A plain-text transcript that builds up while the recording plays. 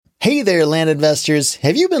Hey there, land investors.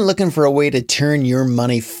 Have you been looking for a way to turn your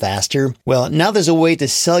money faster? Well, now there's a way to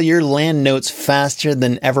sell your land notes faster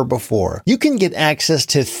than ever before. You can get access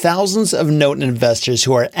to thousands of note investors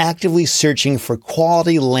who are actively searching for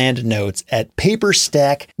quality land notes at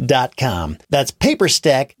paperstack.com. That's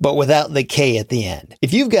paperstack, but without the K at the end.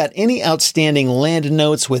 If you've got any outstanding land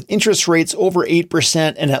notes with interest rates over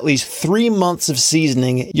 8% and at least 3 months of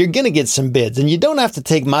seasoning, you're going to get some bids, and you don't have to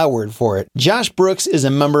take my word for it. Josh Brooks is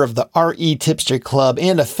a member of the RE Tipster Club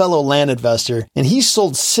and a fellow land investor, and he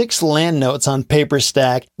sold 6 land notes on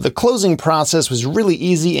PaperStack. The closing process was really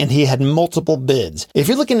easy, and he had multiple bids. If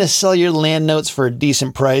you're looking to sell your land notes for a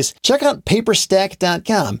decent price, check out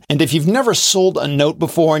paperstack.com. And if you've never sold a note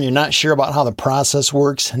before and you're not sure about how the process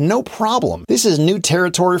works, no problem. This is new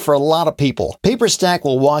territory for a lot of people. PaperStack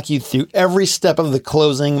will walk you through every step of the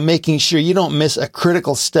closing, making sure you don't miss a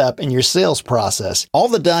critical step in your sales process. All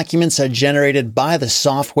the documents are generated by the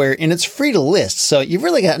software, and it's free to list, so you've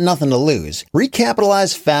really got nothing to lose.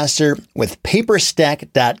 Recapitalize faster with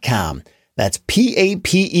paperstack.com. That's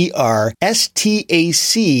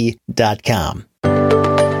paperstac.com.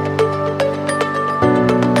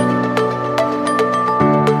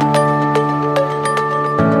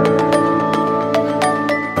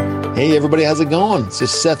 Hey everybody, how's it going? This is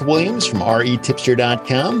Seth Williams from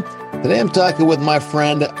retipster.com. Today I'm talking with my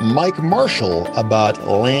friend Mike Marshall about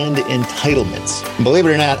land entitlements. Believe it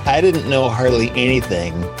or not, I didn't know hardly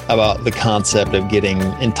anything about the concept of getting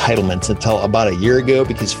entitlements until about a year ago,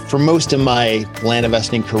 because for most of my land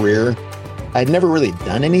investing career, I'd never really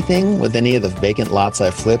done anything with any of the vacant lots I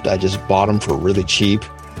flipped. I just bought them for really cheap,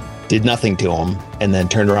 did nothing to them, and then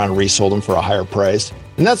turned around and resold them for a higher price.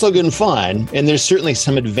 And that's all good and fine. And there's certainly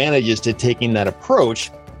some advantages to taking that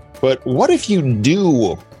approach. But what if you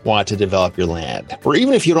do want to develop your land? Or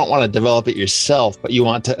even if you don't want to develop it yourself, but you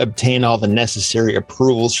want to obtain all the necessary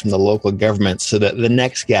approvals from the local government so that the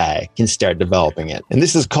next guy can start developing it. And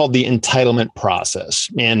this is called the entitlement process.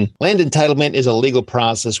 And land entitlement is a legal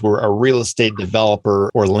process where a real estate developer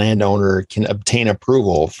or landowner can obtain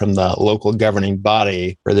approval from the local governing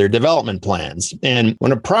body for their development plans. And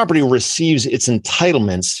when a property receives its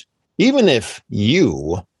entitlements, even if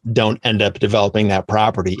you don't end up developing that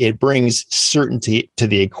property, it brings certainty to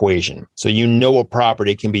the equation. So you know a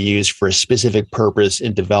property can be used for a specific purpose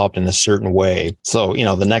and developed in a certain way. So,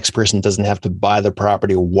 the next person doesn't have to buy the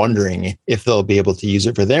property wondering if they'll be able to use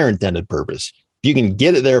it for their intended purpose. If you can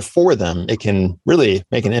get it there for them, it can really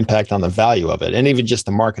make an impact on the value of it and even just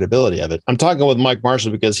the marketability of it. I'm talking with Mike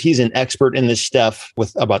Marshall because he's an expert in this stuff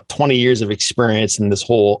with about 20 years of experience in this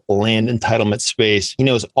whole land entitlement space. He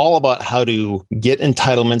knows all about how to get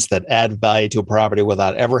entitlements that add value to a property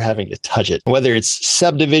without ever having to touch it. Whether it's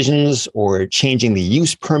subdivisions or changing the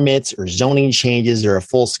use permits or zoning changes or a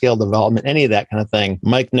full-scale development, any of that kind of thing,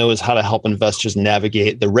 Mike knows how to help investors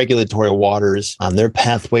navigate the regulatory waters on their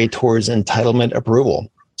pathway towards entitlement approval.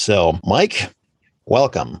 So, Mike,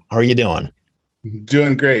 welcome. How are you doing?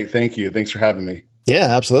 Doing great. Thank you. Thanks for having me.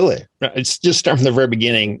 Yeah, absolutely. It's just start from the very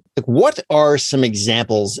beginning. What are some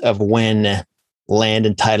examples of when land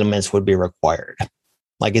entitlements would be required?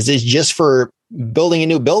 Like, is this just for building a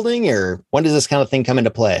new building, or when does this kind of thing come into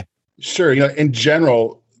play? Sure. In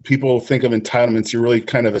general, people think of entitlements, you're really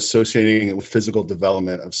kind of associating it with physical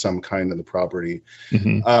development of some kind of the property.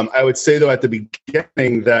 Mm-hmm. I would say, though, at the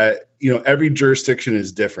beginning that, every jurisdiction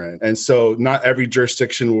is different. And so not every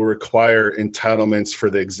jurisdiction will require entitlements for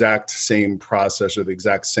the exact same process or the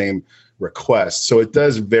exact same request. So it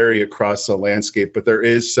does vary across the landscape, but there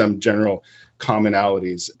is some general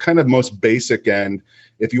commonalities. Kind of most basic end,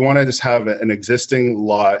 if you want to just have an existing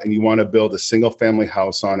lot and you want to build a single family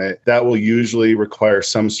house on it, that will usually require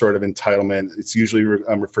some sort of entitlement. It's usually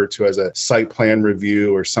referred to as a site plan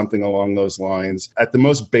review or something along those lines. At the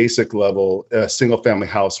most basic level, a single family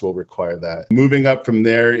house will require that. Moving up from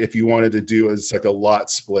there, if you wanted to do as like a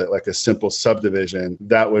lot split, like a simple subdivision,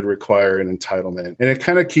 that would require an entitlement. And it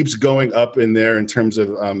kind of keeps going up in there in terms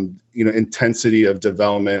of intensity of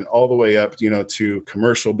development all the way up, to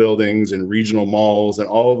commercial buildings and regional malls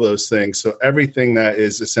and all of those things. So everything that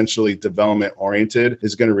is essentially development oriented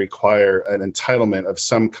is going to require an entitlement of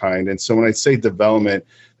some kind. And so when I say development,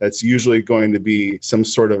 that's usually going to be some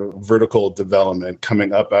sort of vertical development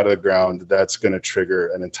coming up out of the ground that's going to trigger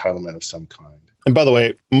an entitlement of some kind. And by the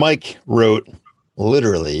way, Mike wrote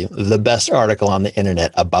literally the best article on the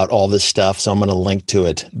internet about all this stuff. So I'm going to link to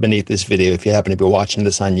it beneath this video if you happen to be watching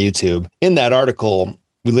this on YouTube. In that article,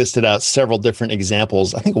 we listed out several different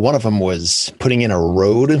examples. I think one of them was putting in a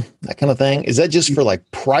road, that kind of thing. Is that just for like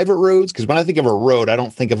private roads? Because when I think of a road, I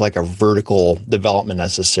don't think of like a vertical development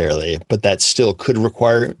necessarily, but that still could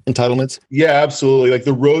require entitlements. Yeah, absolutely. Like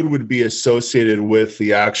the road would be associated with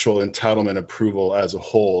the actual entitlement approval as a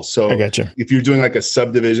whole. So I gotcha. if you're doing like a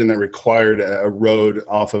subdivision that required a road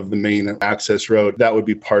off of the main access road, that would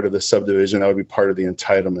be part of the subdivision. That would be part of the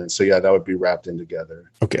entitlement. So yeah, that would be wrapped in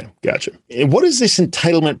together. Okay, gotcha. And what does this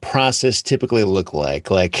entitlement process typically look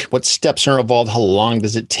like? Like what steps are involved? How long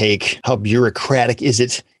does it take? How bureaucratic is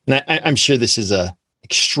it? And I'm sure this is a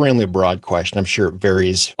extremely broad question. I'm sure it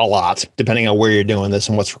varies a lot depending on where you're doing this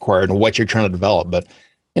and what's required and what you're trying to develop. But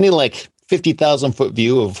any like 50,000 foot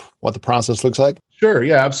view of what the process looks like? Sure.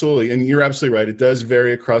 Yeah, absolutely. And you're absolutely right. It does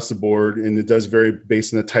vary across the board, and it does vary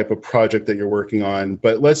based on the type of project that you're working on.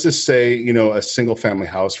 But let's just say, a single family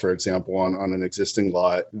house, for example, on an existing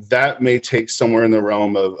lot, that may take somewhere in the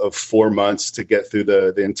realm of 4 months to get through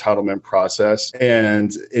the entitlement process.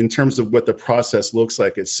 And in terms of what the process looks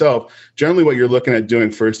like itself, generally what you're looking at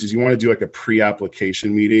doing first is you want to do like a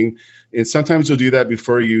pre-application meeting. And sometimes you'll do that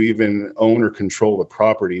before you even own or control the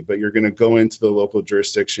property, but you're going to go into the local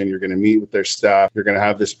jurisdiction. You're going to meet with their staff. You're going to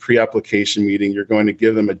have this pre-application meeting. You're going to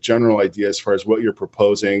give them a general idea as far as what you're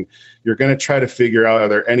proposing. You're going to try to figure out, are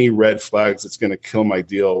there any red flags that's going to kill my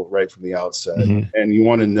deal right from the outset? Mm-hmm. And you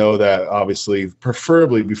want to know that, obviously,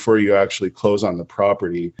 preferably before you actually close on the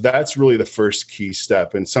property. That's really the first key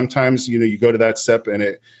step. And sometimes, you go to that step and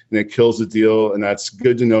it kills the deal. And that's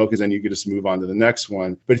good to know, because then you can just move on to the next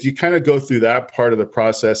one. But if you kind of go through that part of the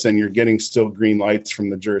process and you're getting still green lights from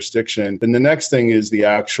the jurisdiction, then the next thing is the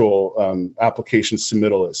actual application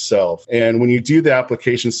submittal itself. And when you do the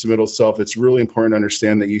application submittal itself, it's really important to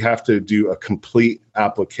understand that you have to do a complete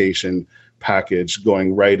application package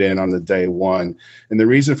going right in on the day one. And the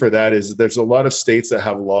reason for that is there's a lot of states that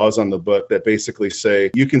have laws on the book that basically say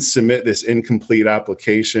you can submit this incomplete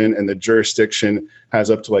application and the jurisdiction has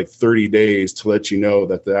up to like 30 days to let you know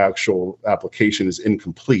that the actual application is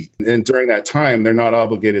incomplete. And during that time, they're not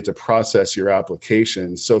obligated to process your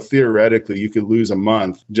application. So theoretically, you could lose a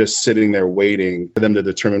month just sitting there waiting for them to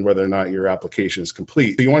determine whether or not your application is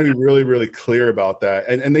complete. So you want to be really, really clear about that.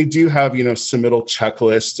 And they do have, submittal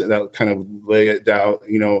checklists that kind of lay it down.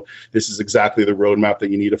 This is exactly the roadmap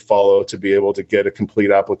that you need to follow to be able to get a complete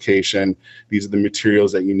application. These are the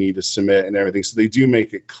materials that you need to submit and everything. So they do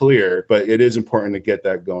make it clear, but it is important to get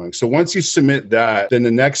that going. So once you submit that, then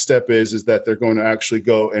the next step is that they're going to actually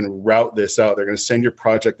go and route this out. They're going to send your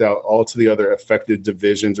project out all to the other affected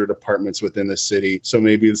divisions or departments within the city. So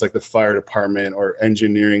maybe it's like the fire department or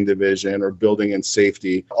engineering division or building and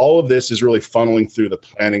safety. All of this is really funneling through the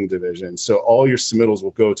planning division. So all your submittals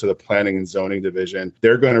will go to the planning and zoning division.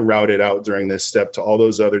 They're going to route it out during this step to all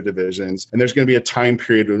those other divisions. And there's going to be a time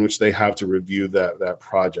period in which they have to review that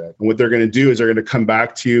project. And what they're going to do is they're going to come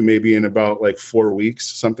back to you maybe in about like 4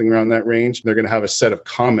 weeks, something around that range. They're going to have a set of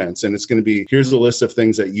comments, and it's going to be, here's a list of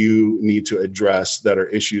things that you need to address that are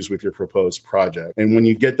issues with your proposed project. And when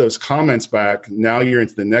you get those comments back, now you're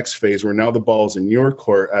into the next phase where now the ball's in your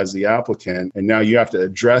court as the applicant, and now you have to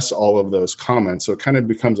address all of those comments. So it kind of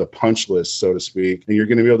becomes a punch list, so to speak, and you're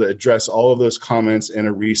going to be able to address all of those comments in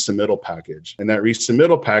a resubmittal package. And that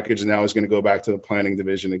resubmittal package now is going to go back to the planning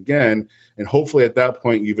division again, and hopefully at that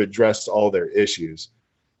point you've addressed all their issues.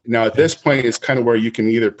 Now, at this point, it's kind of where you can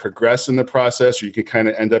either progress in the process or you can kind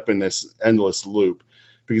of end up in this endless loop.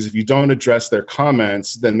 Because if you don't address their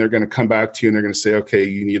comments, then they're going to come back to you and they're going to say, okay,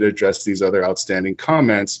 you need to address these other outstanding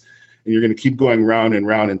comments. And you're going to keep going round and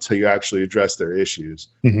round until you actually address their issues.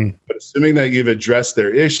 Mm-hmm. But assuming that you've addressed their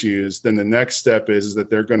issues, then the next step is that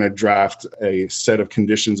they're going to draft a set of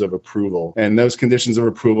conditions of approval. And those conditions of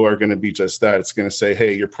approval are going to be just that. It's going to say,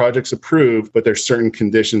 hey, your project's approved, but there's certain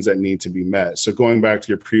conditions that need to be met. So going back to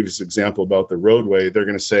your previous example about the roadway, they're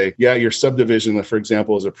going to say, yeah, your subdivision, for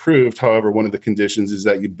example, is approved. However, one of the conditions is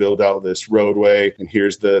that you build out this roadway, and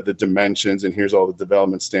here's the dimensions, and here's all the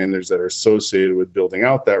development standards that are associated with building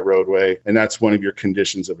out that roadway. And that's one of your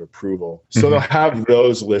conditions of approval. So they'll have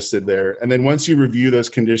those listed there. And then once you review those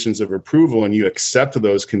conditions of approval and you accept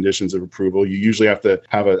those conditions of approval, you usually have to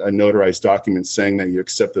have a notarized document saying that you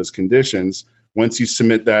accept those conditions. Once you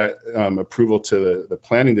submit that approval to the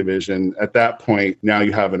planning division, at that point, now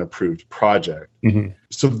you have an approved project. Mm-hmm.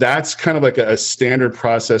 So that's kind of like a standard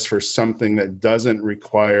process for something that doesn't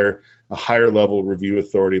require a higher level review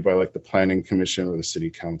authority by like the planning commission or the city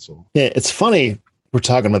council. Yeah, it's funny we're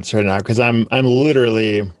talking about this right now because I'm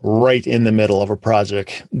literally right in the middle of a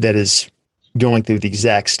project that is going through the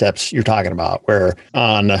exact steps you're talking about, where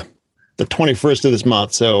on the 21st of this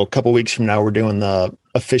month, so a couple of weeks from now, we're doing the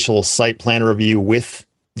official site plan review with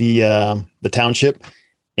the township.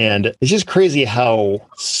 And it's just crazy how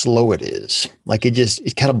slow it is. Like it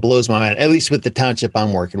kind of blows my mind, at least with the township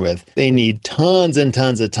I'm working with. They need tons and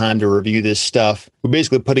tons of time to review this stuff. We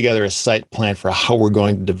basically put together a site plan for how we're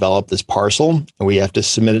going to develop this parcel. And we have to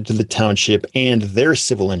submit it to the township and their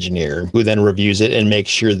civil engineer, who then reviews it and makes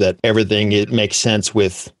sure that it makes sense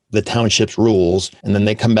with the township's rules. And then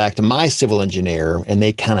they come back to my civil engineer and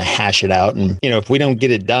they kind of hash it out. And, if we don't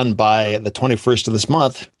get it done by the 21st of this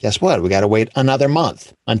month, guess what? We got to wait another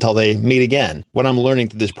month until they meet again. What I'm learning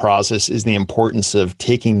through this process is the importance of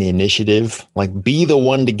taking the initiative, like be the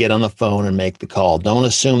one to get on the phone and make the call. Don't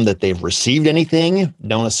assume that they've received anything.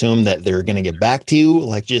 Don't assume that they're going to get back to you.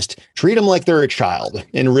 Like just treat them like they're a child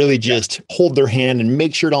and really just hold their hand and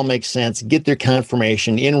make sure it all makes sense. Get their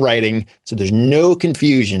confirmation in writing so there's no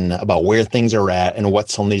confusion about where things are at and what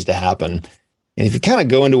still needs to happen. And if you kind of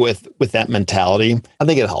go into with that mentality, I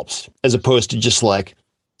think it helps, as opposed to just like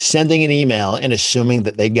sending an email and assuming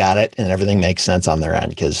that they got it and everything makes sense on their end,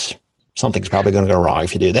 because something's probably going to go wrong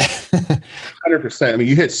if you do that. 100%. I mean,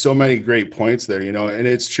 you hit so many great points there, and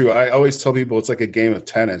it's true. I always tell people it's like a game of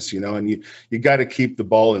tennis, and you got to keep the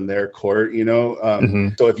ball in their court,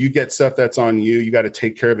 So if you get stuff that's on you, you got to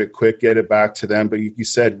take care of it quick, get it back to them. But you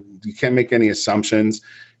said you can't make any assumptions.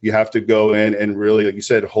 You have to go in and really, like you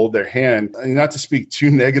said, hold their hand. And not to speak too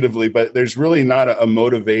negatively, but there's really not a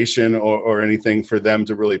motivation or anything for them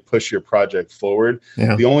to really push your project forward.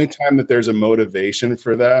 Yeah. The only time that there's a motivation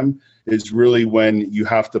for them is really when you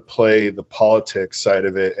have to play the politics side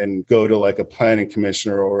of it and go to like a planning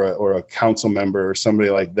commissioner or a council member or somebody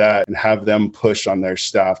like that and have them push on their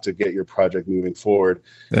staff to get your project moving forward.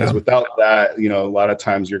 Because without that, a lot of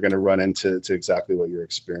times you're going to run into exactly what you're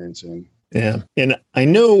experiencing. Yeah. And I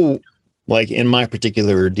know, like in my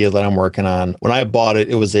particular deal that I'm working on, when I bought it,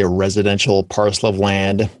 it was a residential parcel of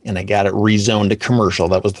land and I got it rezoned to commercial.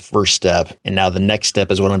 That was the first step. And now the next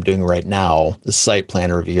step is what I'm doing right now, the site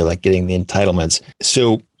plan review, like getting the entitlements.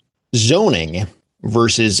 So zoning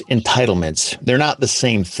versus entitlements, they're not the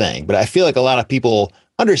same thing, but I feel like a lot of people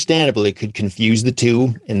understandably could confuse the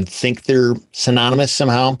two and think they're synonymous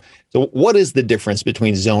somehow. So what is the difference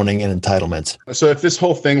between zoning and entitlements? So if this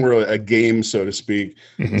whole thing were a game, so to speak,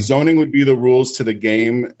 zoning would be the rules to the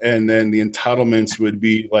game. And then the entitlements would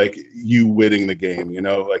be like you winning the game,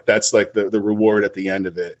 like that's like the reward at the end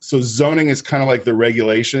of it. So zoning is kind of like the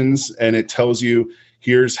regulations, and it tells you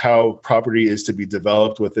here's how property is to be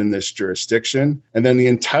developed within this jurisdiction. And then the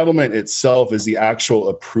entitlement itself is the actual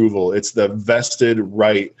approval. It's the vested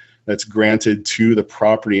right that's granted to the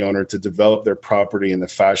property owner to develop their property in the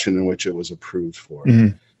fashion in which it was approved for.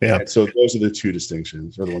 Mm-hmm. Yeah. And so those are the two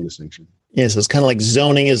distinctions, or the one distinction. Yeah. So it's kind of like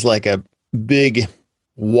zoning is like a big,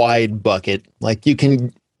 wide bucket. Like you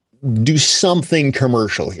can do something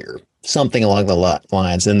commercial here, something along the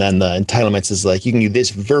lines. And then the entitlements is like, you can do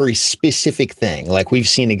this very specific thing. Like we've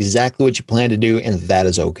seen exactly what you plan to do, and that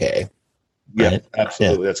is okay. Yeah, right?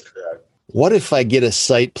 Absolutely. Yeah. That's correct. What if I get a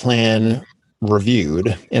site plan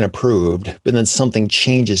reviewed and approved, but then something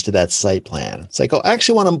changes to that site plan? It's like, oh, I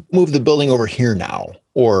actually want to move the building over here now,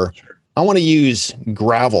 or I want to use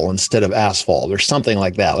gravel instead of asphalt or something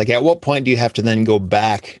like that. Like at what point do you have to then go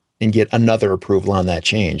back and get another approval on that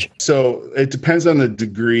change? So it depends on the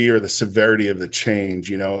degree or the severity of the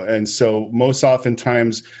change, and so most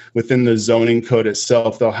oftentimes within the zoning code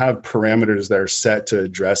itself, they'll have parameters that are set to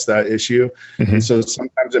address that issue. Mm-hmm. And so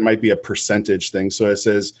sometimes it might be a percentage thing. So it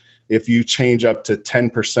says, if you change up to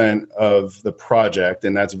 10% of the project,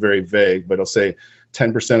 and that's very vague, but it'll say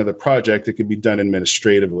 10% of the project, it can be done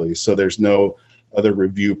administratively. So there's no other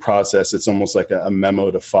review process. It's almost like a memo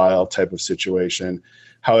to file type of situation.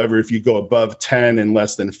 However, if you go above 10 and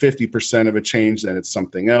less than 50% of a change, then it's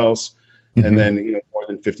something else. Mm-hmm. And then more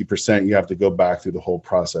than 50%, you have to go back through the whole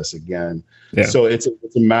process again. Yeah. So it's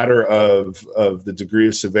a matter of the degree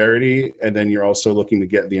of severity, and then you're also looking to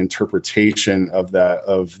get the interpretation of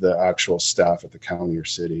the actual staff at the county or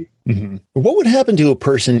city. Mm-hmm. What would happen to a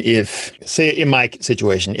person if, say, in my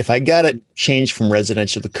situation, if I got it changed from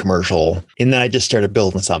residential to commercial, and then I just started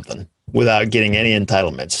building something without getting any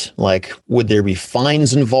entitlements? Like, would there be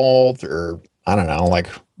fines involved, or I don't know, like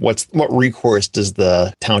what recourse does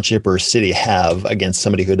the township or city have against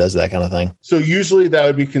somebody who does that kind of thing? So usually that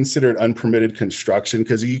would be considered unpermitted construction,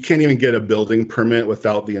 because you can't even get a building permit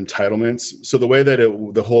without the entitlements. So the way that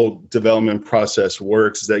the whole development process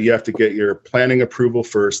works is that you have to get your planning approval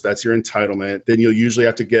first. That's your entitlement. Then you'll usually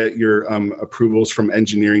have to get your approvals from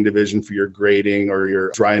engineering division for your grading or your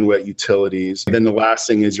dry and wet utilities. And then the last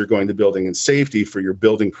thing is you're going to building and safety for your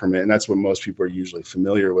building permit. And that's what most people are usually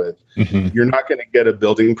familiar with. Mm-hmm. You're not going to get a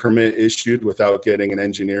building building permit issued without getting an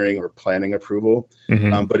engineering or planning approval.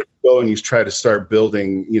 But if you go and you try to start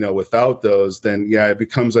building, without those, then yeah, it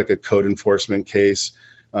becomes like a code enforcement case.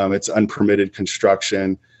 It's unpermitted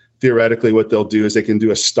construction. Theoretically, what they'll do is they can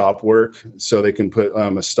do a stop work. So they can put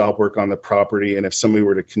a stop work on the property. And if somebody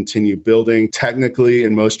were to continue building, technically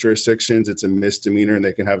in most jurisdictions, it's a misdemeanor and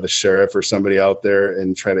they can have the sheriff or somebody out there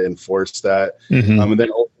and try to enforce that. And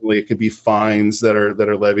then ultimately it could be fines that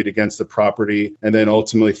are levied against the property. And then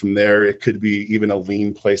ultimately from there, it could be even a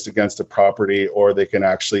lien placed against the property, or they could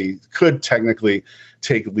technically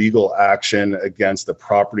take legal action against the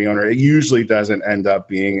property owner. It usually doesn't end up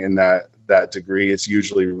being in that degree. It's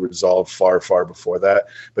usually resolved far before that,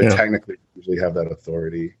 but technically you usually have that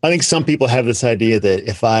authority. I think some people have this idea that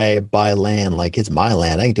if I buy land, like it's my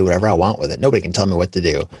land, I can do whatever I want with it. Nobody can tell me what to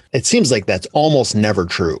do. It seems like that's almost never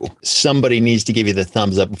true. Somebody needs to give you the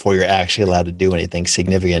thumbs up before you're actually allowed to do anything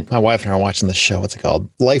significant. My wife and I are watching the show. What's it called?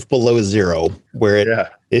 Life Below Zero, where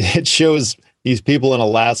it shows these people in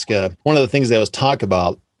Alaska. One of the things they always talk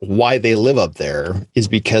about why they live up there is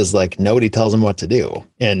because like nobody tells them what to do.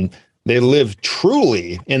 And they live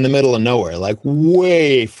truly in the middle of nowhere, like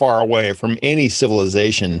way far away from any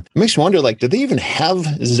civilization. It makes me wonder, like, do they even have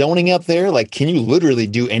zoning up there? Like, can you literally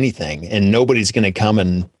do anything and nobody's going to come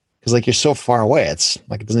and, because like you're so far away, it's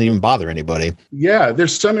like it doesn't even bother anybody. Yeah,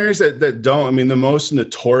 there's some areas that don't. I mean, the most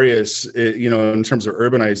notorious, in terms of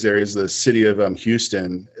urbanized areas, the city of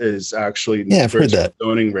Houston is actually I've heard that.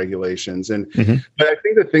 Zoning regulations. And but I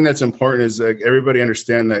think the thing that's important is like everybody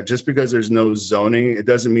understand that just because there's no zoning, it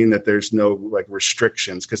doesn't mean that there's no like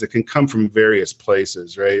restrictions, because it can come from various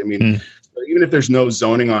places, right? I mean. Even if there's no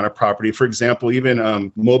zoning on a property, for example,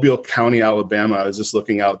 even Mobile County, Alabama, I was just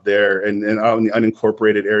looking out there and out in the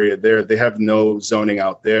unincorporated area there, they have no zoning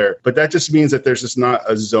out there. But that just means that there's just not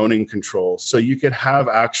a zoning control. So you could have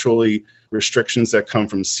actually restrictions that come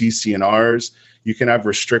from CC&Rs. You can have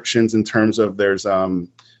restrictions in terms of there's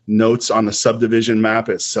notes on the subdivision map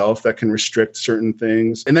itself that can restrict certain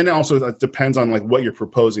things. And then also it depends on like what you're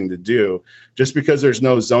proposing to do. Just because there's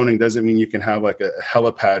no zoning doesn't mean you can have like a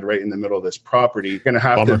helipad right in the middle of this property. You're going to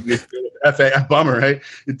have to deal with FAA, bummer, right?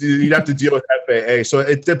 You'd have to deal with FAA. So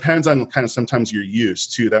it depends on kind of sometimes your use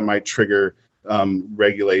too. That might trigger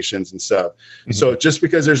regulations and stuff. So just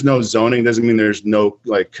because there's no zoning doesn't mean there's no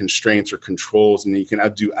like constraints or controls and you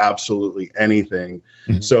can do absolutely anything.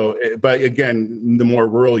 So, but again, the more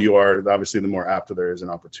rural you are, obviously the more apt there is an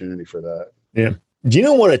opportunity for that. Yeah. Do you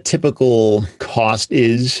know what a typical cost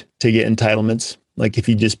is to get entitlements? Like if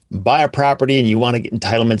you just buy a property and you want to get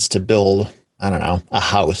entitlements to build, I don't know, a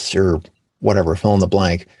house or whatever, fill in the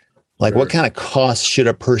blank. Like what kind of costs should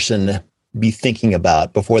a person be thinking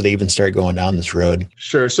about before they even start going down this road?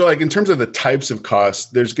 Sure. So like in terms of the types of costs,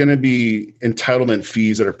 there's going to be entitlement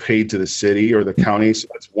fees that are paid to the city or the county. So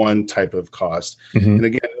that's one type of cost. And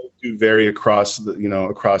again, those do vary across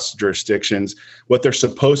across jurisdictions. What they're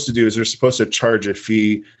supposed to do is they're supposed to charge a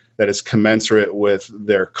fee that is commensurate with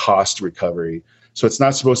their cost recovery. So it's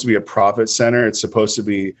not supposed to be a profit center. It's supposed to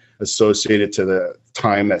be associated to the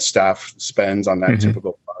time that staff spends on that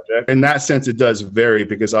typical project. In that sense, it does vary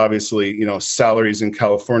because obviously, salaries in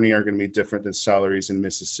California are going to be different than salaries in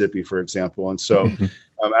Mississippi, for example. And so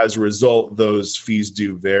as a result, those fees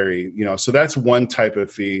do vary, so that's one type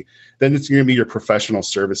of fee. Then it's going to be your professional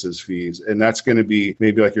services fees. And that's going to be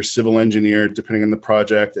maybe like your civil engineer, depending on the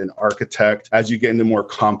project, an architect. As you get into more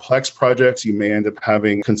complex projects, you may end up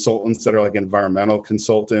having consultants that are like environmental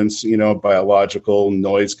consultants, biological,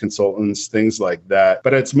 noise consultants, things like that.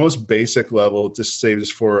 But at its most basic level, just say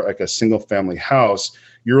just for like a single family house,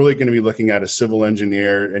 you're really going to be looking at a civil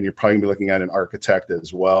engineer and you're probably going to be looking at an architect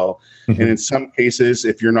as well. And in some cases,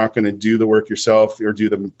 if you're not going to do the work yourself or do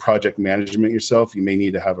the project management yourself, you may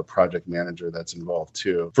need to have a project manager that's involved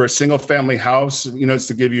too. For a single family house, just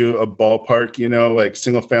to give you a ballpark, like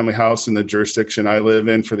single family house in the jurisdiction I live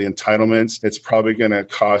in for the entitlements, it's probably going to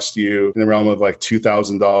cost you in the realm of like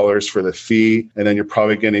 $2,000 for the fee. And then you're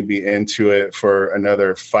probably going to be into it for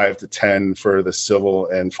another 5 to 10 for the civil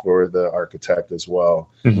and for the architect as well.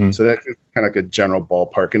 So that's kind of like a general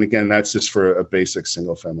ballpark. And again, that's just for a basic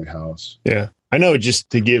single family house. Yeah. I know,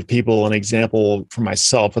 just to give people an example for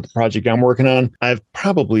myself with the project I'm working on, I've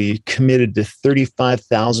probably committed to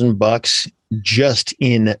 $35,000 just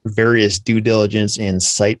in various due diligence and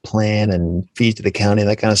site plan and fees to the county,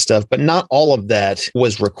 that kind of stuff. But not all of that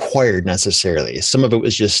was required necessarily. Some of it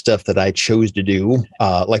was just stuff that I chose to do.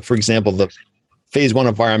 Like, for example, the phase 1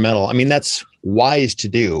 environmental. I mean, that's wise to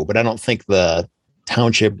do, but I don't think the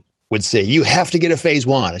township would say you have to get a phase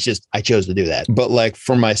 1. It's just I chose to do that. But like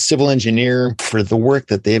for my civil engineer, for the work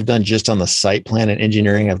that they've done just on the site plan and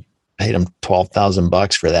engineering, I've paid them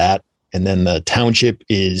 $12,000 for that. And then the township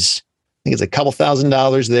is, I think it's a couple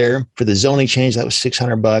 $1,000s there for the zoning change. That was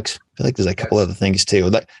 $600. I feel like there's a couple other things too.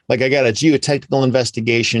 Like I got a geotechnical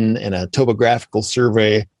investigation and a topographical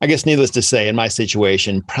survey. I guess needless to say, in my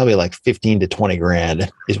situation, probably like 15 to 20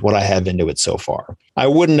 grand is what I have into it so far. I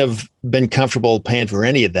wouldn't have been comfortable paying for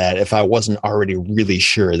any of that if I wasn't already really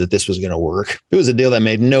sure that this was going to work. It was a deal that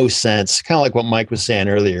made no sense, kind of like what Mike was saying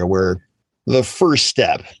earlier, where the first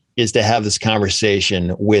step is to have this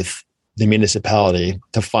conversation with the municipality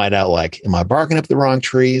to find out, like, am I barking up the wrong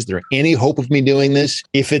tree? Is there any hope of me doing this?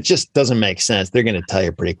 If it just doesn't make sense, they're going to tell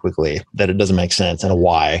you pretty quickly that it doesn't make sense and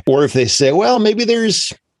why. Or if they say, well, maybe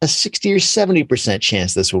there's a 60 or 70%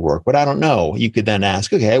 chance this would work, but I don't know. You could then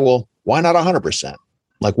ask, okay, well, why not 100%?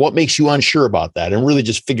 Like, what makes you unsure about that? And really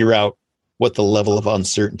just figure out what the level of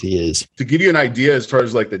uncertainty is. To give you an idea, as far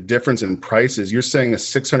as like the difference in prices, you're saying a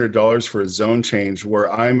 $600 for a zone change,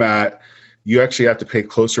 where I'm at, you actually have to pay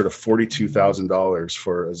closer to $42,000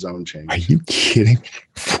 for a zone change. Are you kidding?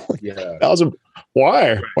 Yeah.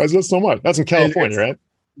 Why? Why is that so much? That's in California, right?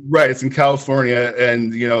 Right. It's in California.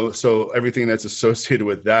 And, so everything that's associated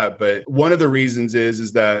with that. But one of the reasons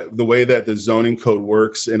is that the way that the zoning code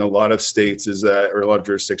works in a lot of states or a lot of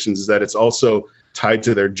jurisdictions is that it's also tied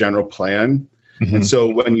to their general plan. Mm-hmm. And so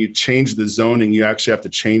when you change the zoning, you actually have to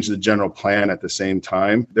change the general plan at the same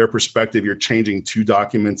time. Their perspective, you're changing two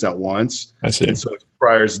documents at once. I see. And so it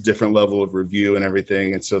requires a different level of review and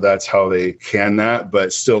everything. And so that's how they can that.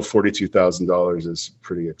 But still, $42,000 is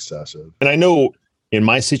pretty excessive. And I know in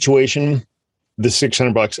my situation, the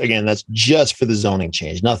 $600, again, that's just for the zoning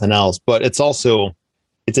change, nothing else. But it's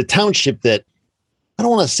a township that, I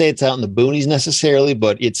don't want to say it's out in the boonies necessarily,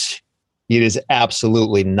 but it is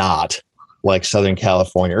absolutely not like Southern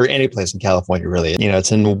California or any place in California, really.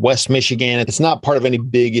 It's in West Michigan. It's not part of any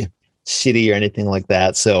big city or anything like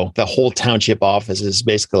that. So the whole township office is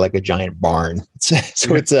basically like a giant barn.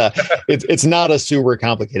 It's not a super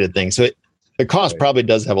complicated thing. So the cost probably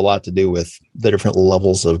does have a lot to do with the different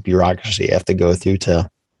levels of bureaucracy you have to go through to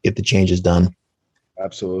get the changes done.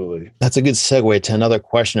 Absolutely. That's a good segue to another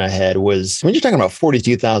question I had was, when you're talking about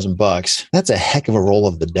 $42,000, that's a heck of a roll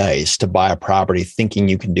of the dice to buy a property thinking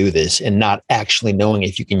you can do this and not actually knowing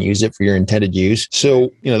if you can use it for your intended use. So,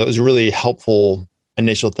 that was a really helpful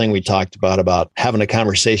initial thing we talked about having a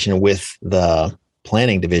conversation with the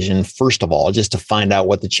planning division, first of all, just to find out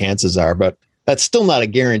what the chances are. But that's still not a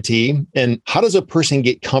guarantee. And how does a person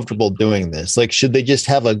get comfortable doing this? Like, should they just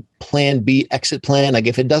have a plan B exit plan? Like,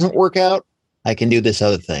 if it doesn't work out, I can do this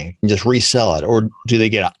other thing and just resell it. Or do they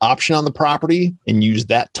get an option on the property and use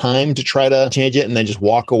that time to try to change it and then just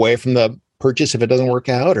walk away from the purchase if it doesn't work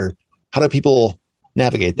out? Or how do people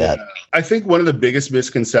navigate that? Yeah. I think one of the biggest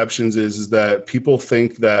misconceptions is that people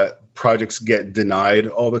think that projects get denied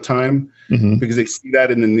all the time because they see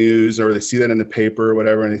that in the news or they see that in the paper or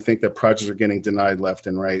whatever, and they think that projects are getting denied left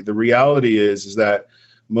and right. The reality is that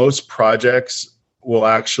most projects will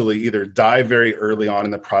actually either die very early on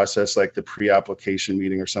in the process, like the pre-application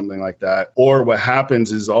meeting or something like that. Or what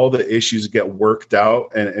happens is all the issues get worked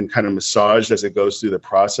out and kind of massaged as it goes through the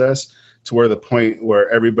process to where the point where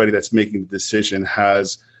everybody that's making the decision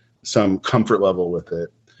has some comfort level with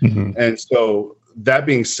it. Mm-hmm. And so that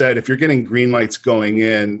being said, if you're getting green lights going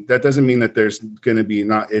in, that doesn't mean that there's going to be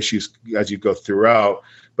not issues as you go throughout,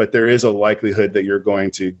 but there is a likelihood that you're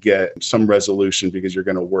going to get some resolution because you're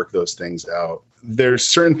going to work those things out. There's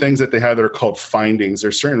certain things that they have that are called findings.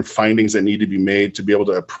 There's certain findings that need to be made to be able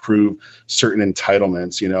to approve certain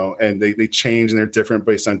entitlements, and they change and they're different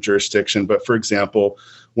based on jurisdiction. But for example,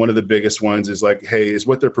 one of the biggest ones is like, hey, is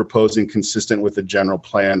what they're proposing consistent with the general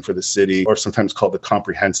plan for the city, or sometimes called the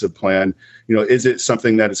comprehensive plan? Is it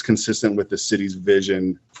something that is consistent with the city's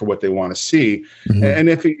vision for what they want to see? Mm-hmm. And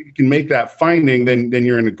if you can make that finding, then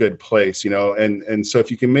you're in a good place, and so if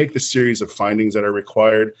you can make the series of findings that are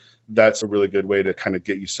required, that's a really good way to kind of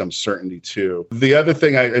get you some certainty too. The other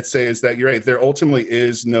thing I'd say is that you're right, there ultimately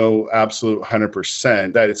is no absolute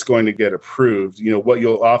 100% that it's going to get approved. What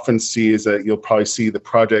you'll often see is that you'll probably see the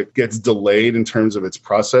project gets delayed in terms of its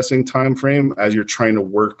processing time frame as you're trying to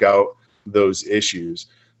work out those issues.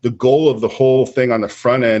 The goal of the whole thing on the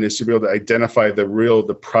front end is to be able to identify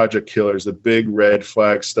the project killers, the big red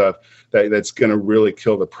flag stuff that's going to really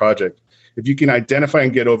kill the project. If you can identify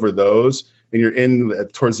and get over those, and you're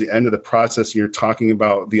towards the end of the process, and you're talking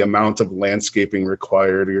about the amount of landscaping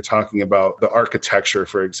required, or you're talking about the architecture,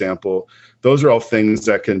 for example, those are all things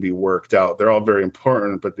that can be worked out. They're all very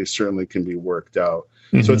important, but they certainly can be worked out.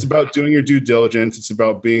 Mm-hmm. So it's about doing your due diligence. It's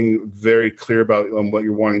about being very clear about what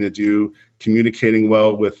you're wanting to do, communicating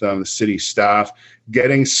well with the city staff,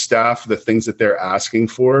 getting staff the things that they're asking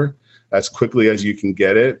for. as quickly as you can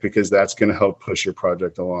get it, because that's going to help push your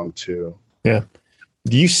project along too. Yeah.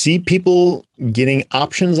 Do you see people getting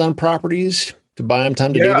options on properties to buy them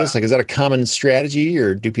time to do this? Like, is that a common strategy,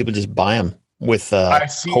 or do people just buy them with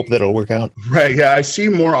hope that it'll work out? Right. Yeah. I see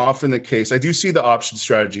more often the case. I do see the option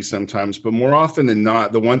strategy sometimes, but more often than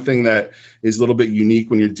not, the one thing that is a little bit unique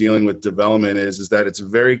when you're dealing with development is that it's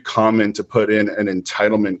very common to put in an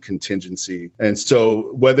entitlement contingency. And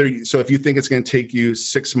so if you think it's going to take you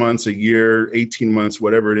 6 months, a year, 18 months,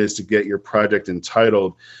 whatever it is to get your project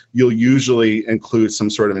entitled, you'll usually include some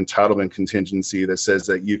sort of entitlement contingency that says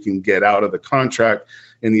that you can get out of the contract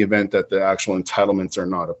in the event that the actual entitlements are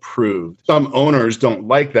not approved. Some owners don't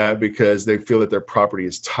like that because they feel that their property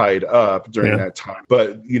is tied up during that time.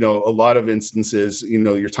 But, a lot of instances,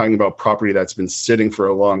 you're talking about property that's been sitting for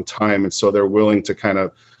a long time. And so they're willing to kind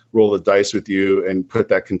of roll the dice with you and put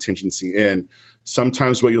that contingency in.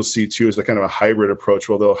 Sometimes what you'll see too is a kind of a hybrid approach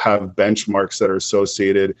where they'll have benchmarks that are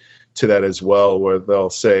associated to that as well, where they'll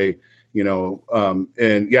say,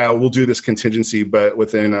 we'll do this contingency, but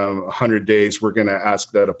within 100 days, we're going to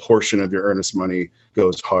ask that a portion of your earnest money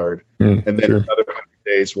goes hard. And then another 100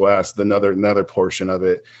 days, we'll ask another portion of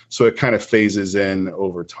it. So it kind of phases in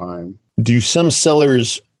over time. Do some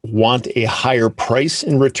sellers want a higher price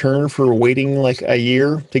in return for waiting like a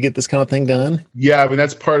year to get this kind of thing done? Yeah,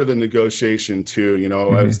 that's part of the negotiation too.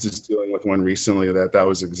 I was just dealing with one recently that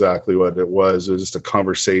was exactly what it was. It was just a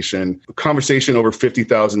conversation over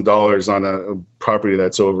 $50,000 on a property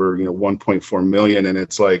that's over, 1.4 million. And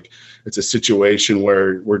it's a situation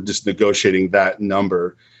where we're just negotiating that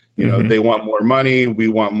number. They want more money. We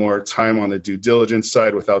want more time on the due diligence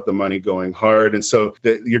side without the money going hard. And so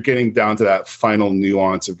you're getting down to that final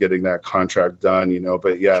nuance of getting that contract done,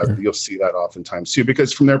 but you'll see that oftentimes too,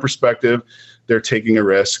 because from their perspective, they're taking a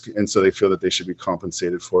risk. And so they feel that they should be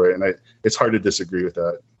compensated for it. And it's hard to disagree with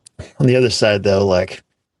that. On the other side though,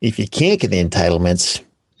 if you can't get the entitlements,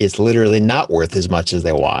 it's literally not worth as much as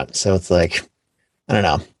they want. So it's I don't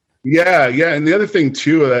know. Yeah. And the other thing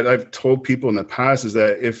too that I've told people in the past is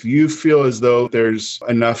that if you feel as though there's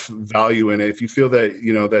enough value in it, if you feel that,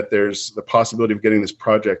 that there's the possibility of getting this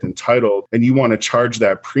project entitled and you want to charge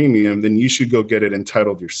that premium, then you should go get it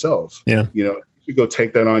entitled yourself. Yeah. You go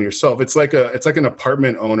take that on yourself. It's like an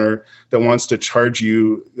apartment owner that wants to charge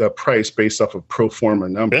you a price based off of pro forma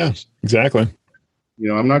numbers. Yeah, exactly.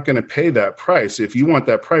 I'm not going to pay that price. If you want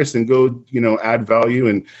that price, then go, add value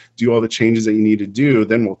and do all the changes that you need to do.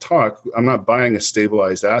 Then we'll talk. I'm not buying a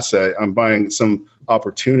stabilized asset. I'm buying some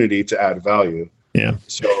opportunity to add value. Yeah.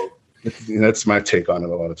 So that's my take on it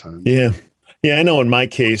a lot of times. Yeah. Yeah. I know in my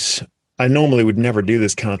case, I normally would never do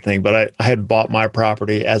this kind of thing, but I had bought my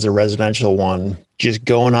property as a residential one, just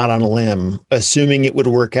going out on a limb, assuming it would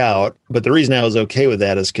work out. But the reason I was okay with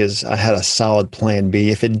that is because I had a solid plan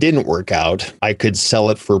B. If it didn't work out, I could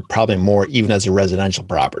sell it for probably more, even as a residential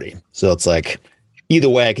property. So it's either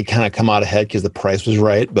way, I could kind of come out ahead because the price was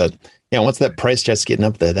right. But once that price starts getting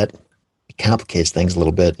up there, that complicates things a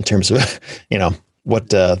little bit in terms of, what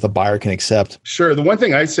the buyer can accept. Sure. The one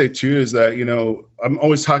thing I say too is that, I'm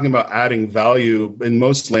always talking about adding value, and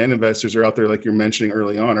most land investors are out there, like you're mentioning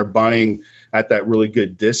early on, are buying at that really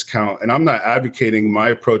good discount. And I'm not advocating my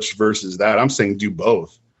approach versus that. I'm saying do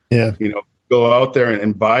both. Yeah. Go out there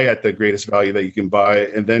and buy at the greatest value that you can buy,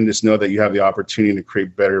 and then just know that you have the opportunity to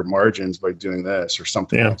create better margins by doing this or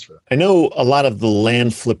something else. For that. I know a lot of the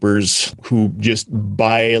land flippers who just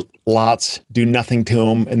buy lots, do nothing to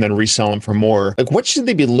them, and then resell them for more. What should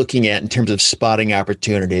they be looking at in terms of spotting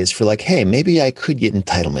opportunities for hey, maybe I could get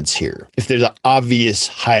entitlements here? If there's an obvious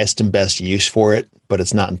highest and best use for it, but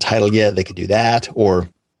it's not entitled yet, they could do that. Or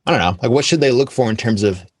I don't know, what should they look for in terms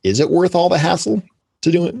of, is it worth all the hassle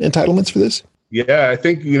to do entitlements for this? Yeah, I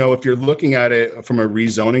think, if you're looking at it from a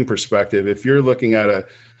rezoning perspective, if you're looking at a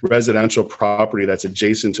residential property that's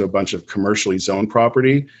adjacent to a bunch of commercially zoned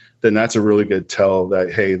property, then that's a really good tell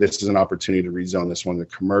that, hey, this is an opportunity to rezone this one to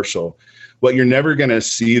commercial. What you're never going to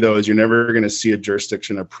see, though, is you're never going to see a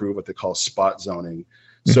jurisdiction approve what they call spot zoning.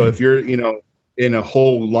 So if you're, in a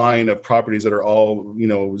whole line of properties that are all,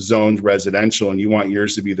 zoned residential, and you want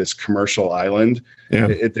yours to be this commercial island, they're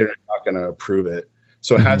not going to approve it.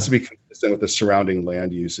 So it has to be consistent with the surrounding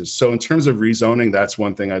land uses. So in terms of rezoning, that's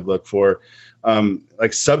one thing I'd look for.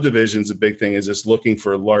 Subdivisions, a big thing is just looking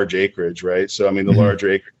for large acreage, right? So, the larger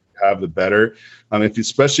acreage you have, the better.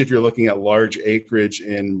 Especially if you're looking at large acreage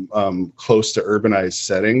in close to urbanized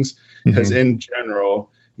settings, because in general,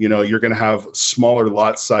 you're going to have smaller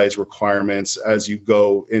lot size requirements as you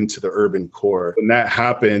go into the urban core. When that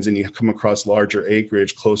happens and you come across larger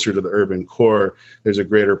acreage closer to the urban core, there's a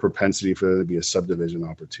greater propensity for there to be a subdivision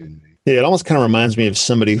opportunity. Yeah, it almost kind of reminds me of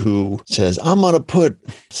somebody who says, I'm going to put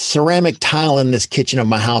ceramic tile in this kitchen of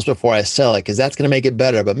my house before I sell it because that's going to make it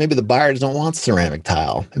better. But maybe the buyer doesn't want ceramic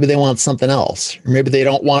tile. Maybe they want something else. Or maybe they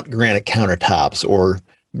don't want granite countertops or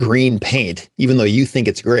green paint, even though you think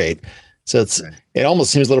it's great. So it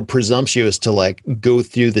almost seems a little presumptuous to like go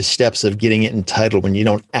through the steps of getting it entitled when you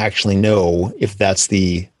don't actually know if that's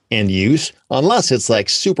the end use, unless it's like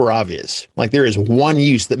super obvious. Like there is one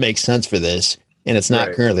use that makes sense for this and it's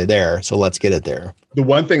not currently there. So let's get it there. The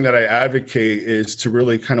one thing that I advocate is to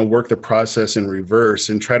really kind of work the process in reverse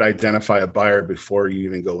and try to identify a buyer before you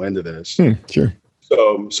even go into this. Sure.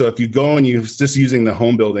 So if you go and you just using the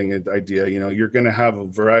home building idea, you're going to have a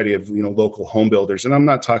variety of, local home builders. And I'm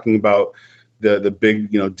not talking about the big,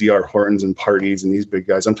 DR Hortons and Parties and these big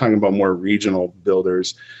guys. I'm talking about more regional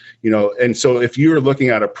builders, and so if you're looking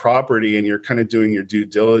at a property and you're kind of doing your due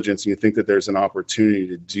diligence and you think that there's an opportunity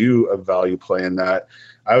to do a value play in that,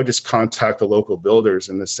 I would just contact the local builders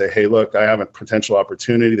and just say, hey, look, I have a potential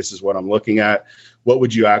opportunity. This is what I'm looking at. What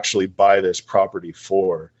would you actually buy this property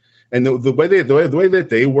for? And the way that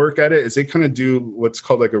they work at it is they kind of do what's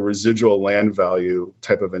called like a residual land value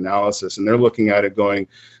type of analysis. And they're looking at it going,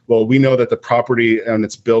 well, we know that the property and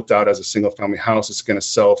it's built out as a single family house, it's going to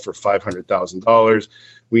sell for $500,000.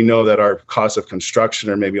 We know that our costs of construction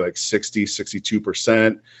are maybe like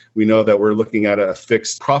 62%. We know that we're looking at a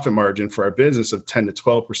fixed profit margin for our business of 10 to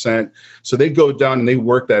 12%. So they go down and they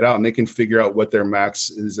work that out and they can figure out what their max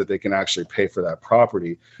is that they can actually pay for that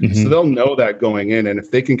property. So they'll know that going in. And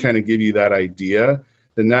if they can kind of give you that idea,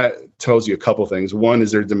 then that tells you a couple things. One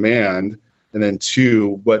is their demand. And then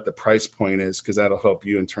two, what the price point is, because that'll help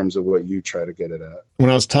you in terms of what you try to get it at. When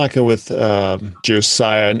I was talking with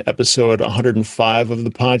Josiah in episode 105 of the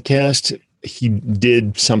podcast, he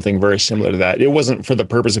did something very similar to that. It wasn't for the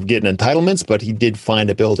purpose of getting entitlements, but he did find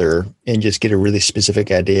a builder and just get a really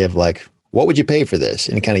specific idea of like, what would you pay for this?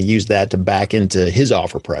 And kind of use that to back into his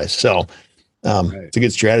offer price. So It's a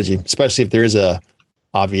good strategy, especially if there is a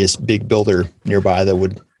obvious big builder nearby that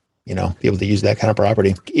would be able to use that kind of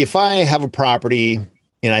property. If I have a property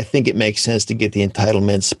and I think it makes sense to get the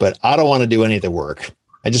entitlements, but I don't want to do any of the work,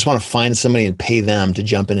 I just want to find somebody and pay them to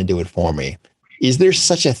jump in and do it for me. Is there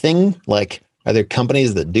such a thing? Like, are there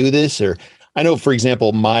companies that do this? Or I know, for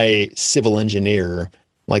example, my civil engineer,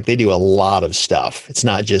 like they do a lot of stuff. It's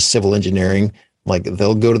not just civil engineering. Like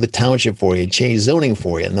they'll go to the township for you, change zoning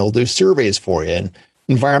for you, and they'll do surveys for you and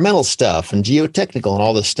environmental stuff and geotechnical and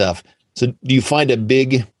all this stuff. So do you find a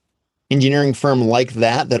big engineering firm like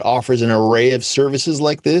that offers an array of services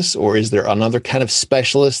like this? Or is there another kind of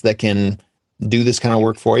specialist that can do this kind of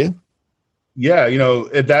work for you? Yeah,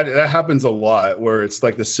 that happens a lot where it's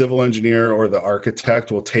like the civil engineer or the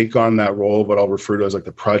architect will take on that role, what I'll refer to as like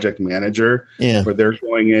the project manager, where they're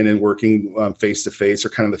going in and working face to face or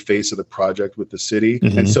kind of the face of the project with the city.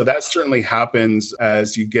 And so that certainly happens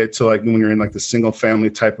as you get to like when you're in like the single family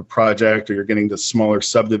type of project or you're getting to smaller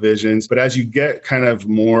subdivisions. But as you get kind of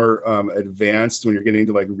more advanced, when you're getting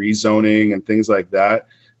to like rezoning and things like that,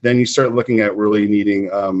 then you start looking at really needing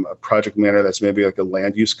a project manager that's maybe like a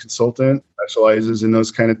land use consultant, specializes in those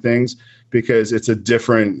kind of things, because it's a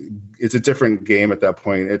different game at that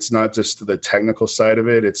point. It's not just the technical side of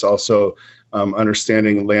it. It's also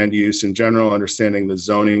understanding land use in general, understanding the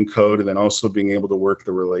zoning code, and then also being able to work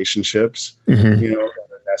the relationships, that are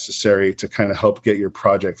necessary to kind of help get your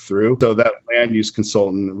project through. So that land use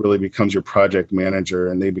consultant really becomes your project manager,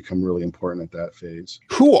 and they become really important at that phase.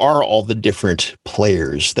 Who are all the different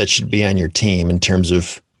players that should be on your team in terms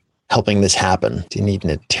of helping this happen? Do you need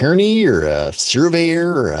an attorney or a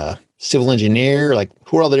surveyor or a civil engineer? Like,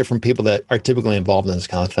 who are all the different people that are typically involved in this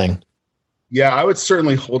kind of thing? Yeah, I would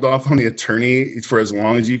certainly hold off on the attorney for as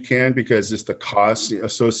long as you can, because just the costs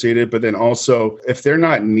associated. But then also, if they're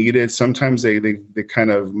not needed, sometimes they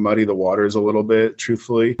kind of muddy the waters a little bit,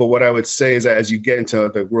 truthfully. But what I would say is that as you get into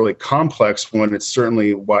the really complex one, it's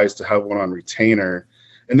certainly wise to have one on retainer.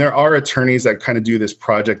 And there are attorneys that kind of do this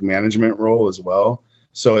project management role as well.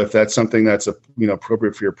 So if that's something that's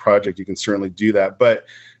appropriate for your project, you can certainly do that. But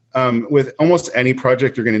with almost any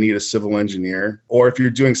project, you're going to need a civil engineer. Or if you're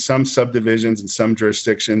doing some subdivisions in some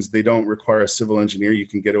jurisdictions, they don't require a civil engineer. You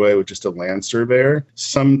can get away with just a land surveyor.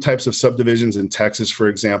 Some types of subdivisions in Texas, for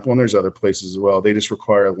example, and there's other places as well, they just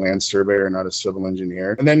require a land surveyor, not a civil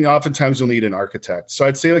engineer. And then oftentimes you'll need an architect. So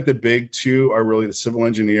I'd say like the big two are really the civil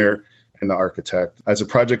engineer and the architect. As a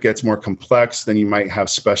project gets more complex, then you might have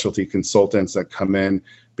specialty consultants that come in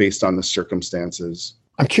based on the circumstances.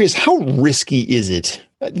 I'm curious, how risky is it?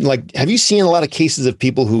 Like, have you seen a lot of cases of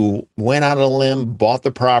people who went out on a limb, bought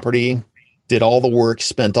the property, did all the work,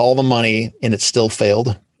 spent all the money, and it still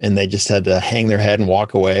failed, and they just had to hang their head and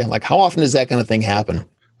walk away? Like, how often does that kind of thing happen?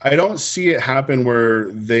 I don't see it happen where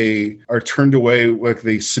they are turned away, like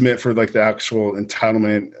they submit for like the actual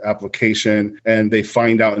entitlement application and they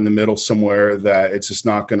find out in the middle somewhere that it's just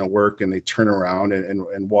not going to work and they turn around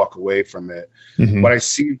and walk away from it. Mm-hmm. What I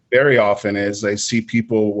see very often is I see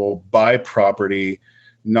people will buy property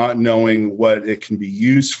not knowing what it can be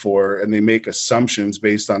used for, and they make assumptions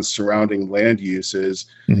based on surrounding land uses.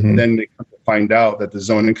 Mm-hmm. And then they find out that the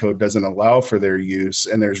zoning code doesn't allow for their use,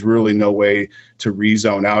 and there's really no way to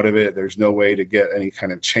rezone out of it. There's no way to get any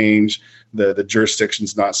kind of change. The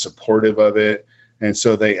jurisdiction's not supportive of it. And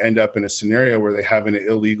so they end up in a scenario where they have an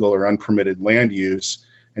illegal or unpermitted land use.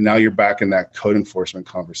 And now you're back in that code enforcement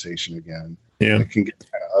conversation again. Yeah. It can get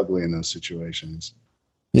kind of ugly in those situations.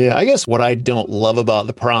 Yeah, I guess what I don't love about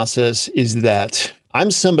the process is that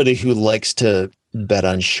I'm somebody who likes to bet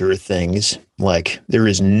on sure things. Like, there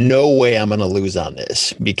is no way I'm going to lose on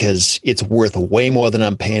this because it's worth way more than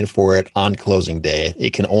I'm paying for it on closing day.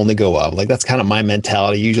 It can only go up. Like, that's kind of my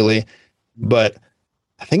mentality usually. But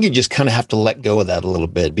I think you just kind of have to let go of that a little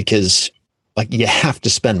bit because, like, you have to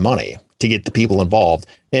spend money to get the people involved.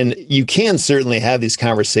 And you can certainly have these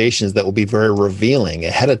conversations that will be very revealing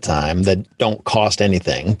ahead of time that don't cost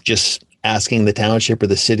anything. Just asking the township or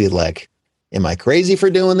the city, like, am I crazy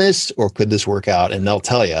for doing this or could this work out? And they'll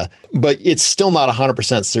tell you, but it's still not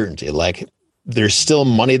 100% certainty. Like, there's still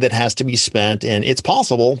money that has to be spent, and it's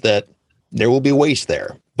possible that there will be waste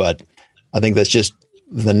there. But I think that's just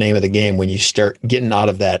the name of the game when you start getting out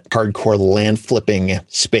of that hardcore land flipping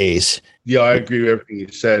space. Yeah, I agree with everything you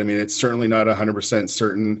said. I mean, it's certainly not 100%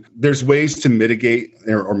 certain. There's ways to mitigate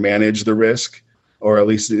or manage the risk, or at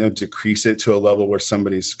least, decrease it to a level where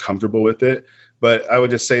somebody's comfortable with it. But I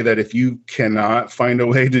would just say that if you cannot find a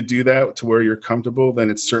way to do that to where you're comfortable, then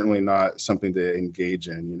it's certainly not something to engage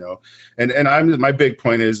in, And my big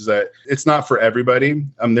point is that it's not for everybody.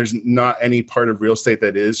 There's not any part of real estate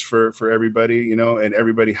that is for everybody, and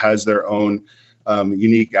everybody has their own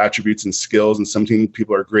unique attributes and skills. And some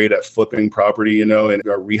people are great at flipping property, and are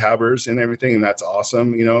rehabbers and everything. And that's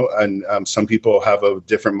awesome, and some people have a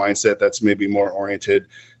different mindset that's maybe more oriented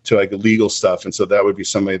to like legal stuff. And so that would be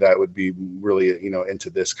somebody that would be really, into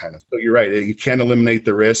this kind of. So you're right. You can't eliminate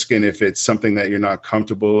the risk. And if it's something that you're not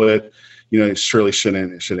comfortable with, you surely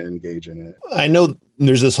shouldn't engage in it. I know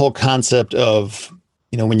there's this whole concept of,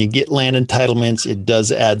 when you get land entitlements, it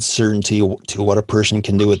does add certainty to what a person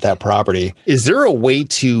can do with that property. Is there a way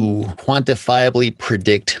to quantifiably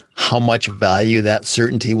predict how much value that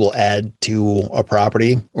certainty will add to a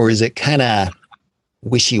property? Or is it kind of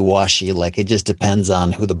wishy-washy, like it just depends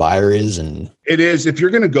on who the buyer is? And it is. If you're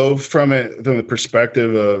going to go from the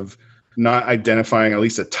perspective of not identifying at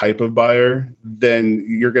least a type of buyer, then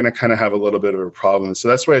you're going to kind of have a little bit of a problem. So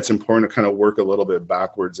that's why it's important to kind of work a little bit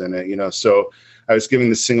backwards in it. So I was giving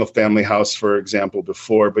the single family house, for example,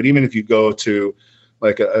 before, but even if you go to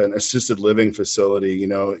like an assisted living facility,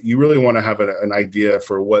 you really want to have an idea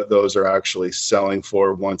for what those are actually selling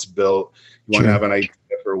for once built. You want to have an idea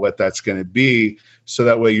for what that's going to be, so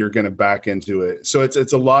that way you're going to back into it. So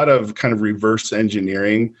it's a lot of kind of reverse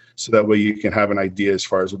engineering, so that way you can have an idea as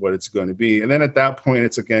far as what it's going to be. And then at that point,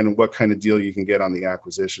 it's again, what kind of deal you can get on the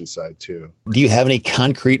acquisition side too. Do you have any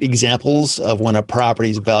concrete examples of when a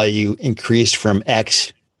property's value increased from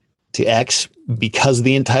X to X because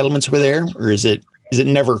the entitlements were there? Or is it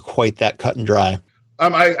never quite that cut and dry?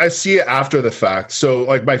 I see it after the fact. So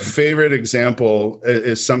like my favorite example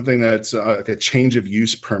is something that's like a change of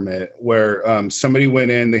use permit, where somebody went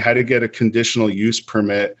in, they had to get a conditional use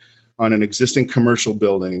permit on an existing commercial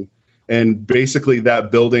building. And basically that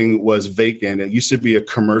building was vacant. It used to be a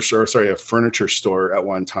furniture store at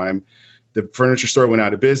one time. The furniture store went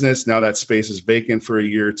out of business. Now that space is vacant for a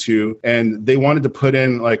year or two. And they wanted to put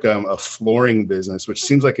in like a flooring business, which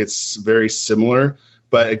seems like it's very similar.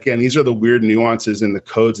 But again, these are the weird nuances in the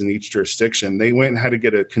codes in each jurisdiction. They went and had to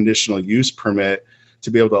get a conditional use permit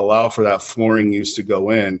to be able to allow for that flooring use to go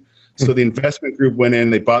in. So the investment group went in,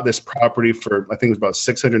 they bought this property for, I think it was about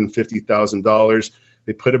 $650,000.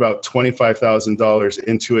 They put about $25,000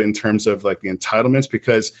 into it in terms of like the entitlements,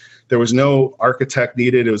 because there was no architect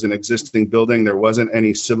needed. It was an existing building. There wasn't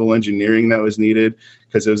any civil engineering that was needed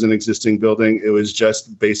because it was an existing building. It was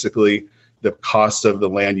just basically the cost of the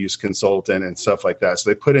land use consultant and stuff like that. So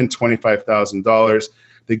they put in $25,000.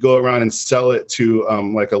 They go around and sell it to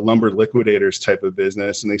like a lumber liquidators type of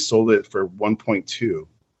business, and they sold it for 1.2.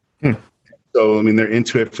 So, I mean, they're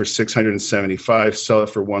into it for 675, sell it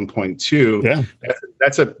for 1.2. Yeah.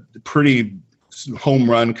 That's a pretty home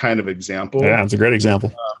run kind of example. Yeah, it's a great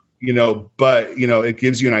example. But it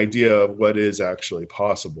gives you an idea of what is actually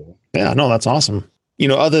possible. Yeah, no, that's awesome.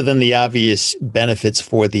 Other than the obvious benefits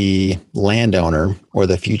for the landowner or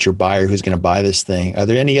the future buyer who's going to buy this thing, are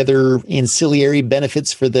there any other ancillary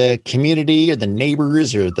benefits for the community or the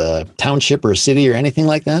neighbors or the township or city or anything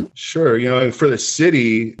like that? Sure. For the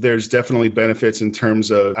city, there's definitely benefits in terms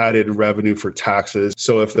of added revenue for taxes.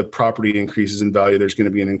 So if the property increases in value, there's going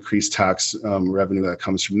to be an increased tax revenue that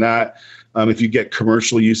comes from that. If you get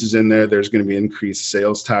commercial uses in there, there's going to be increased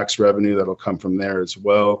sales tax revenue that'll come from there as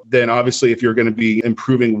well. Then obviously, if you're going to be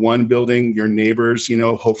improving one building, your neighbors,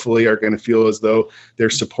 hopefully are going to feel as though they're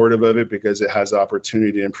supportive of it because it has the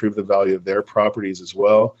opportunity to improve the value of their properties as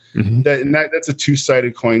well. Mm-hmm. That's a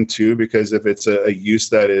two-sided coin too, because if it's a use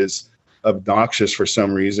that is obnoxious for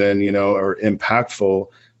some reason, or impactful,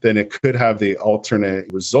 then it could have the alternate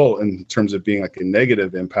result in terms of being like a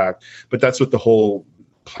negative impact. But that's what the whole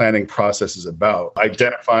planning process is about,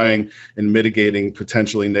 identifying and mitigating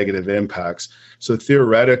potentially negative impacts. So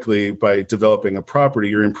theoretically, by developing a property,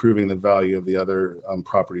 you're improving the value of the other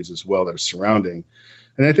properties as well that are surrounding.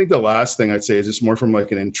 And I think the last thing I'd say is just more from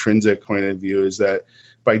like an intrinsic point of view is that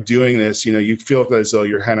by doing this, you feel as though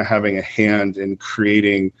you're kind of having a hand in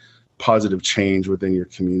creating positive change within your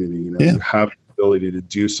community. You have the ability to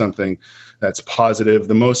do something that's positive.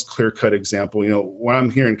 The most clear-cut example, when I'm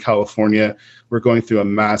here in California, we're going through a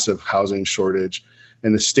massive housing shortage,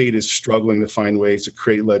 and the state is struggling to find ways to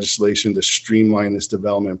create legislation to streamline this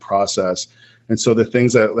development process. And so the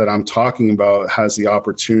things that I'm talking about has the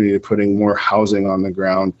opportunity of putting more housing on the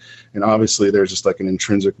ground. And obviously there's just like an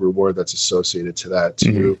intrinsic reward that's associated to that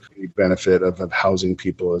too, the benefit of housing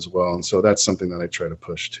people as well. And so that's something that I try to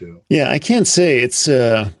push too. Yeah, I can't say it's,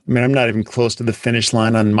 I'm not even close to the finish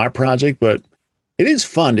line on my project, but it is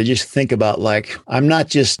fun to just think about, like, I'm not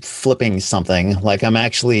just flipping something, like I'm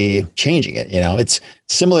actually changing it. It's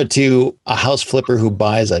similar to a house flipper who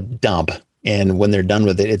buys a dump. And when they're done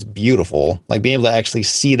with it, it's beautiful. Like being able to actually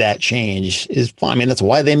see that change is fun. I mean, that's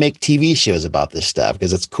why they make TV shows about this stuff,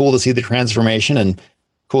 because it's cool to see the transformation and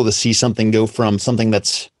cool to see something go from something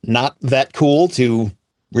that's not that cool to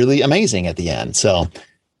really amazing at the end. So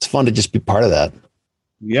it's fun to just be part of that.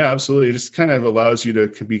 Yeah, absolutely. It just kind of allows you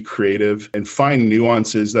to be creative and find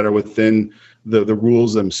nuances that are within the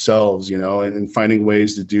rules themselves, and finding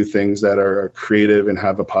ways to do things that are creative and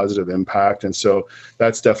have a positive impact. And so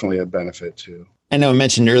that's definitely a benefit too. I know I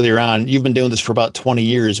mentioned earlier on, you've been doing this for about 20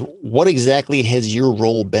 years. What exactly has your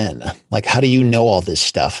role been? Like, how do you know all this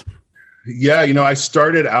stuff? Yeah, I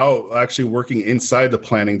started out actually working inside the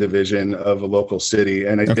planning division of a local city,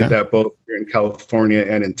 and I did that both here in California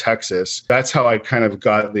and in Texas. That's how I kind of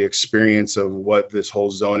got the experience of what this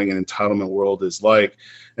whole zoning and entitlement world is like.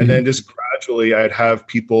 And then just gradually I'd have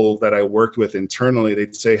people that I worked with internally,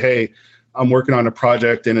 they'd say, hey, I'm working on a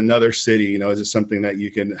project in another city, is it something that you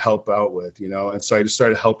can help out with, And so I just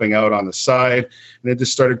started helping out on the side, and it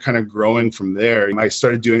just started kind of growing from there. I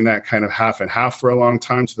started doing that kind of half and half for a long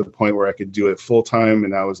time, to the point where I could do it full time.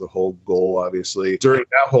 And that was the whole goal, obviously. During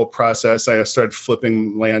that whole process, I started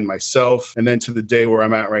flipping land myself. And then to the day where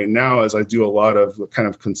I'm at right now, as I do a lot of kind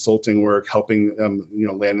of consulting work, helping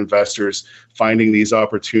land investors finding these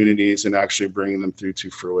opportunities and actually bringing them through to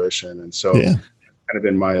fruition. And so kind of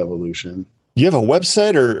in my evolution. Do you have a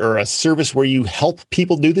website or a service where you help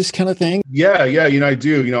people do this kind of thing? Yeah, I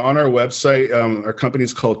do. On our website, our company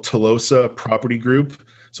is called Tolosa Property Group.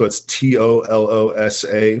 So it's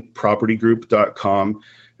TOLOSA propertygroup.com.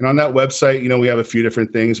 And on that website, we have a few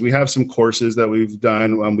different things. We have some courses that we've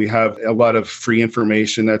done. We have a lot of free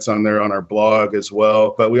information that's on there on our blog as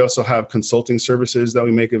well. But we also have consulting services that we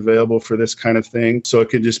make available for this kind of thing. So it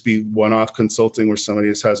could just be one-off consulting where somebody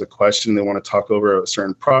just has a question, they want to talk over a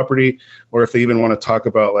certain property, or if they even want to talk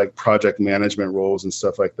about like project management roles and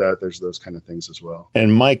stuff like that, there's those kind of things as well.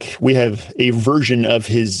 And Mike, we have a version of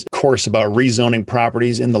his course about rezoning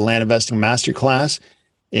properties in the Land Investing Masterclass.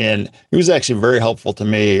 And it was actually very helpful to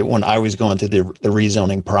me when I was going through the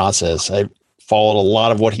rezoning process. I followed a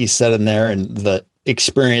lot of what he said in there, and the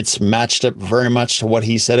experience matched up very much to what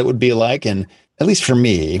he said it would be like. And at least for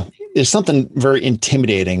me, there's something very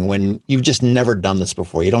intimidating when you've just never done this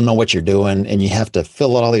before. You don't know what you're doing, and you have to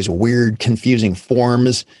fill out all these weird, confusing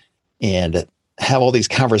forms and have all these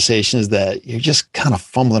conversations that you're just kind of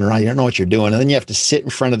fumbling around. You don't know what you're doing. And then you have to sit in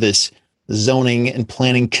front of this zoning and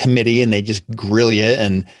planning committee, and they just grill you.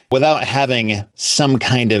 And without having some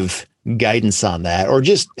kind of guidance on that, or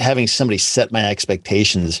just having somebody set my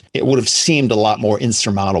expectations, it would have seemed a lot more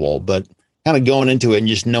insurmountable. But kind of going into it and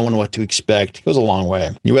just knowing what to expect goes a long way.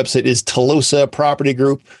 Your website is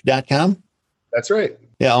TolosaPropertyGroup.com. That's right.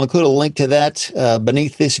 Yeah, I'll include a link to that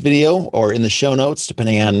beneath this video or in the show notes,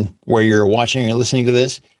 depending on where you're watching or listening to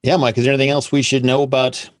this. Yeah, Mike, is there anything else we should know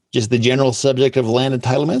about just the general subject of land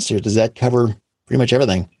entitlements, or does that cover pretty much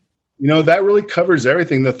everything? That really covers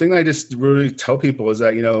everything. The thing I just really tell people is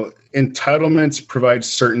that, entitlements provide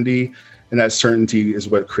certainty, and that certainty is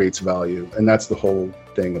what creates value. And that's the whole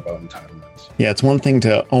thing about entitlements. Yeah, it's one thing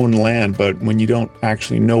to own land, but when you don't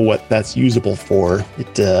actually know what that's usable for,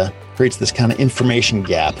 it creates this kind of information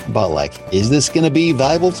gap about like, is this going to be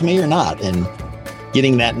valuable to me or not? And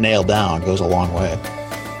getting that nailed down goes a long way.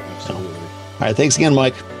 Absolutely. All right. Thanks again,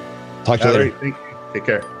 Mike. Talk to you later. Thank you. Take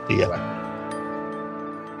care. See ya. Bye.